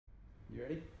You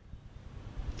ready?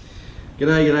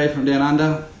 G'day from down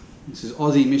under. This is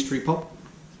Aussie Mystery Pop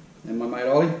and my mate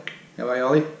Ollie. How are you,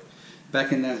 Ollie?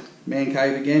 Back in the man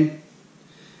cave again.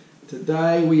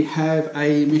 Today we have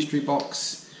a mystery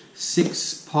box,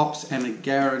 6 pops and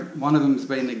one of them's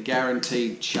been a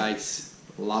guaranteed chase.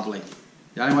 Lovely.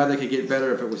 The only way they could get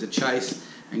better if it was a chase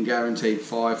and guaranteed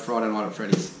 5 Friday Night at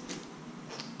Freddy's.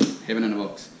 Heaven in a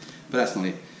box. But that's not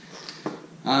it.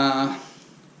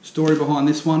 Story behind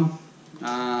this one.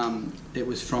 It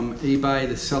was from eBay.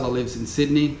 The seller lives in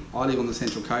Sydney. I live on the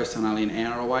Central Coast. I'm only an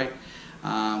hour away.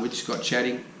 We just got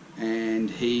chatting and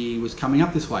he was coming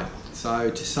up this way. So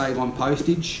to save on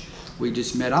postage, we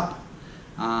just met up.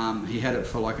 He had it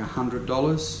for like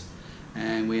 $100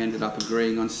 and we ended up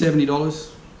agreeing on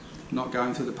 $70, not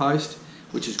going through the post,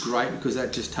 which is great because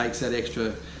that just takes that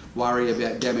extra worry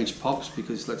about damaged pops,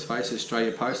 because let's face it,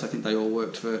 Australia Post, I think they all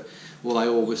worked for, well, they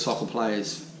all were soccer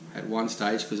players at one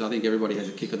stage, because I think everybody has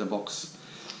a kick of the box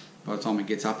by the time it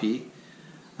gets up here.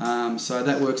 So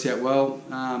that works out well.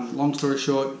 Long story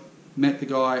short, met the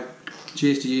guy.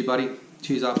 Cheers to you, buddy.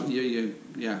 Cheers up.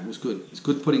 Yeah, it was good. It's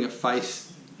good putting a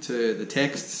face to the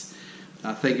texts.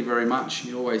 Thank you very much.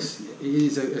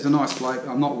 He's a nice bloke.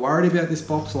 I'm not worried about this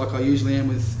box like I usually am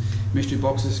with mystery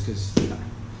boxes, because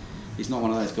he's not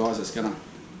one of those guys that's going to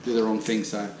do the wrong thing.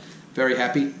 So very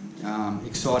happy,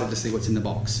 excited to see what's in the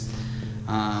box.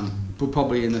 But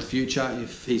probably in the future,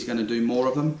 if he's going to do more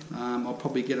of them, I'll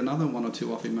probably get another 1 or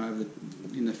 2 off him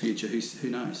in the future. Who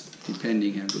knows,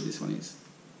 depending how good this one is.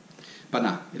 But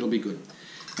no, it'll be good.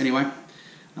 Anyway,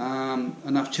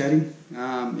 enough chatting.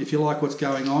 If you like what's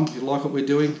going on, if you like what we're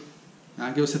doing,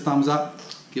 give us a thumbs up,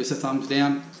 give us a thumbs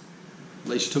down. At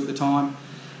least you took the time.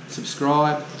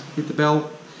 Subscribe, hit the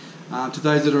bell. To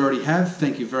those that already have,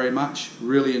 thank you very much.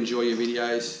 Really enjoy your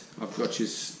videos. I've got you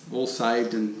all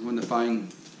saved, and when the phone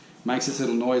makes this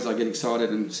little noise, I get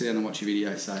excited and sit down and watch your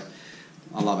videos. So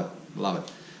I love it, love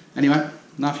it. Anyway,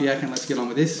 enough yakking, let's get on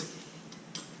with this.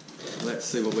 Let's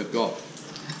see what we've got.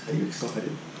 Are you excited? You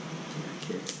don't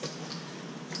care.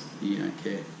 You don't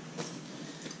care.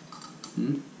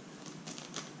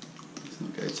 Let's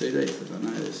not go too deep, because I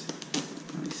know there's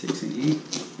only 6 in here.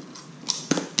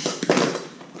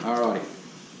 Alrighty,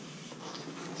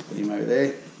 let's put him over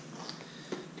there.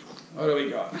 What do we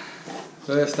got?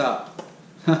 First up,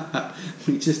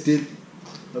 we just did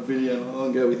a video not long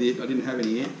ago with it. I didn't have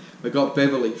any yet. We got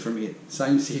Beverly from it,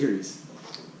 same series.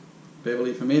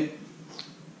 Beverly from it.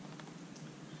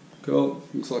 Cool.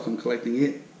 Looks like I'm collecting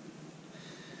it.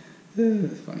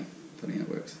 Funny how it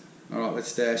works. Alright, let's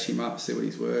stash him up, see what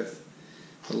he's worth.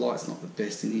 The light's not the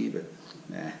best in here, but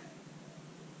nah.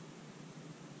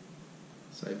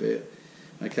 So be it.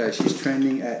 Okay, she's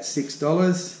trending at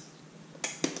 $6.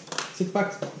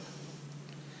 $6.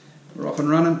 We're off and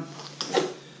running.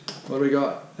 What do we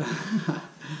got?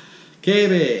 Care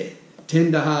Bear,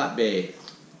 Tender Heart Bear.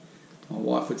 My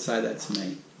wife would say that's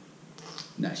me.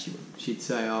 No, she wouldn't. She'd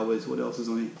say I was, what else is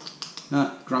on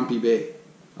here? Grumpy Bear.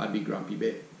 I'd be Grumpy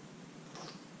Bear.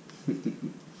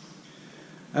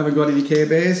 Haven't got any Care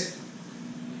Bears.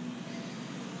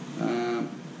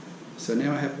 So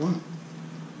now I have one.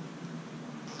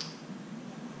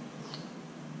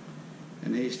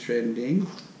 And he's trending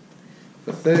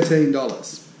for $13.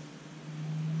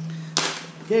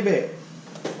 Care Bear.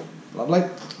 Lovely.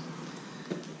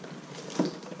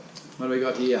 What do we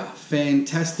got here?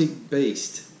 Fantastic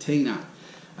Beast, Tina.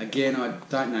 Again, I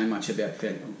don't know much about,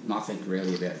 nothing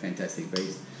really about Fantastic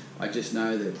Beast. I just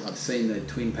know that I've seen the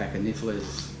twin pack of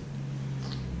nifflers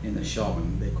in the shop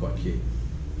and they're quite cute.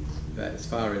 But as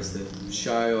far as the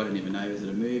show, I don't even know, is it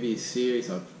a movie, a series?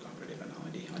 I've really got no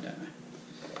idea, I don't know.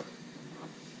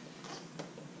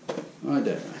 I don't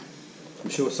know. I'm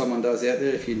sure someone does out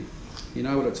there. If you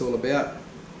know what it's all about,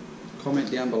 comment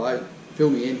down below, fill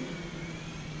me in.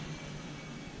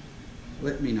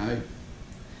 Let me know.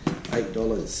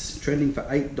 $8. Trending for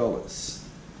 $8.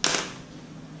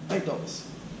 $8.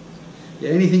 Yeah,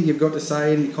 anything you've got to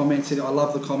say, any comments, I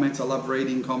love the comments, I love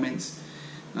reading comments.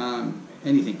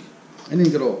 Anything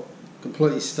at all.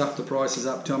 Completely stuff the prices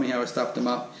up, tell me how I stuffed them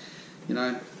up. You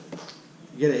know,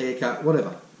 get a haircut,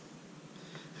 whatever.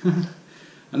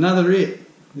 Another It.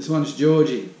 This one's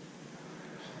Georgie.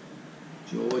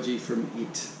 Georgie from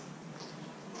It.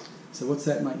 So what's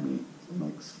that make me? It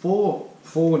makes 4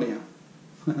 now.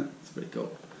 That's pretty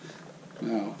cool.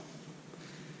 Wow.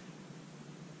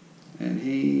 And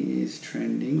he is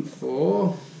trending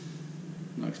for,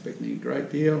 not expecting a great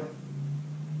deal,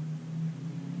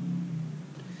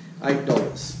 $8.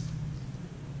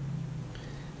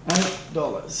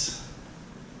 $8.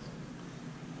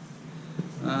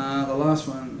 The last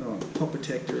one, oh, Pop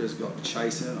Protector has got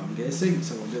Chaser, I'm guessing,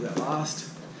 so we'll do that last.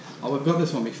 Oh, we've got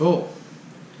this one before.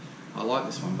 I like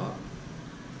this one, but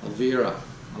Elvira,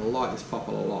 I like this pop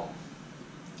a lot.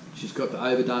 She's got the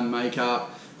overdone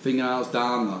makeup, fingernails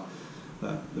done,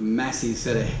 the massive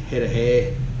set of head of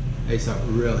hair. It's a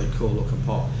really cool looking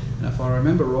pop. And if I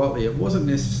remember rightly, it wasn't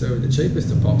necessarily the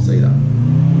cheapest of pops either.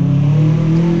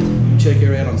 Check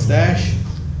her out on Stash,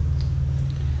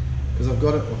 because I've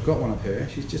got one of her.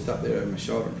 She's just up there over my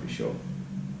shoulder, I'm pretty sure.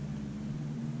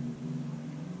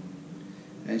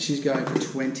 And she's going for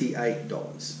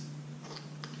 $28.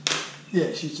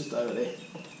 Yeah, she's just over there.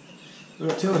 We've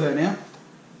got two of her now,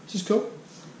 which is cool.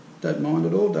 Don't mind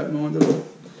at all, don't mind at all.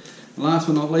 And last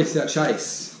but not least, our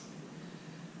Chase.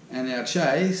 And our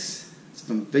Chase is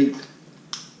from Veep.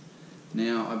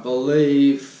 Now, I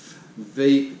believe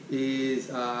Veep is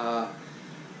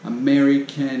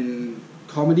American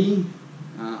comedy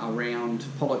around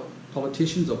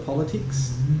politicians or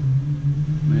politics.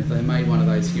 I mean, if they made one of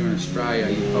those here in Australia,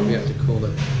 you'd probably have to call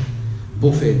it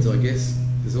buffheads, I guess,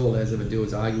 because all they ever do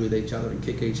is argue with each other and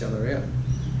kick each other out.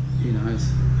 Who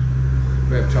knows?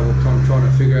 We have trouble trying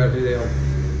to figure out who they'll,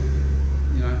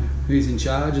 who's in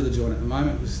charge of the joint at the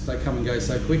moment, because they come and go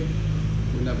so quick.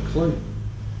 Wouldn't have a clue.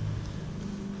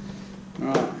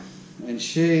 Right, and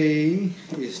she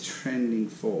is trending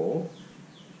for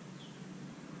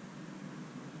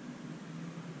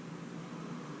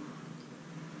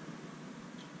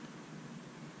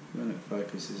when it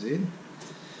focuses in.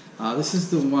 This is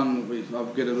the one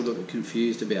I've got a little bit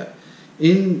confused about.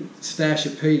 In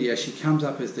Stashopedia, she comes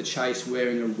up as the Chase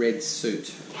wearing a red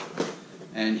suit.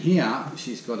 And here,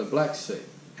 she's got a black suit.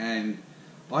 And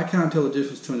I can't tell the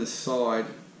difference between the side.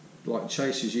 Like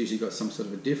Chase has usually got some sort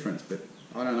of a difference, but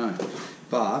I don't know.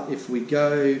 But if we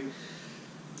go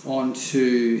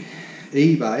onto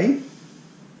eBay,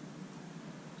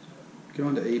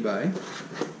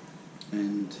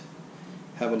 and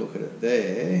have a look at it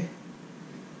there.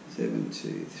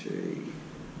 723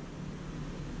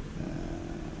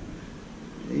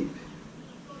 Veep.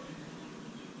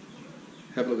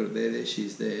 Have a look at it there. There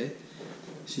she's there.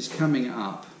 She's coming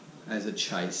up as a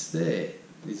Chase there.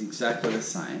 It's exactly the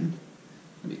same,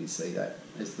 and you can see that,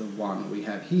 as the one we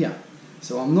have here.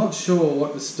 So I'm not sure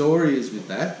what the story is with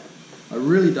that. I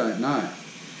really don't know.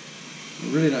 I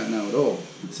really don't know at all.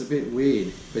 It's a bit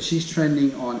weird. But she's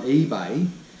trending on eBay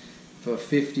for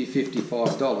 $50,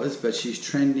 $55, but she's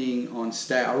trending on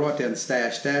Stash. I'll write down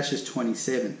Stash. Stash is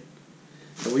 $27.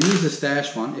 So we use the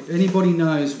Stash one. If anybody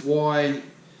knows why,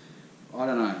 I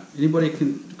don't know, anybody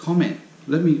can comment.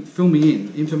 Fill me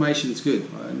in. Information's good.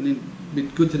 It'd be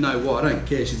good to know why. I don't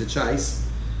care. She's a Chase.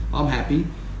 I'm happy.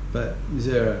 But is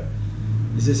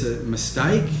this a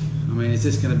mistake? I mean, is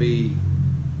this going to be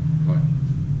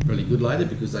really good later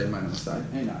because they made a mistake?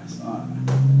 Who knows? I don't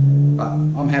know. But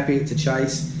I'm happy. It's a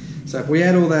Chase. So if we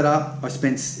add all that up, it's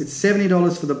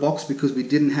 $70 for the box because we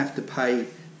didn't have to pay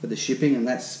for the shipping, and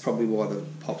that's probably why the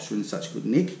pops are in such good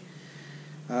nick.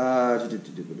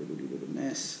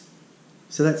 Mess.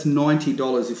 So that's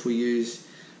 $90 if we use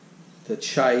the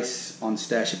Chase on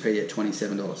Stashopedia at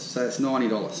 $27. So that's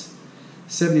 $90.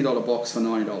 $70 box for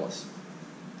 $90.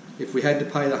 If we had to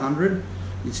pay the $100,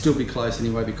 you'd still be close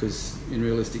anyway, because in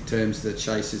realistic terms, the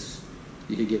Chases,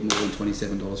 you could get more than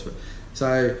 $27 for it.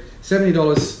 So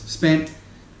 $70 spent,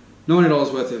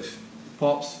 $90 worth of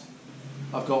pops.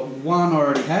 I've got one I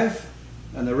already have,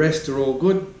 and the rest are all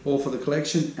good, all for the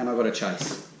collection, and I've got a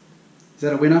Chase. Is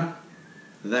that a winner?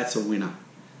 That's a winner.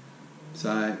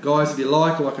 So guys, if you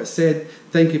like I said,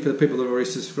 thank you for the people that have already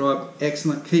subscribed.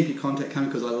 Excellent. Keep your content coming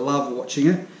because I love watching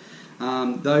it.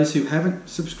 Those who haven't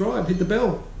subscribed, hit the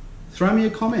bell. Throw me a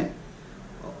comment.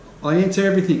 I answer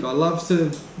everything. I love to,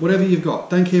 whatever you've got.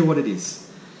 Don't care what it is.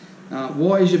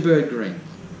 Why is your bird green?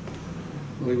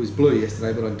 Well, he was blue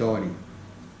yesterday, but I dyed him.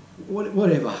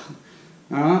 Whatever.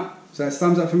 Alright, so it's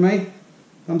thumbs up from me.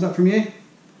 Thumbs up from you.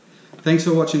 Thanks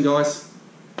for watching, guys.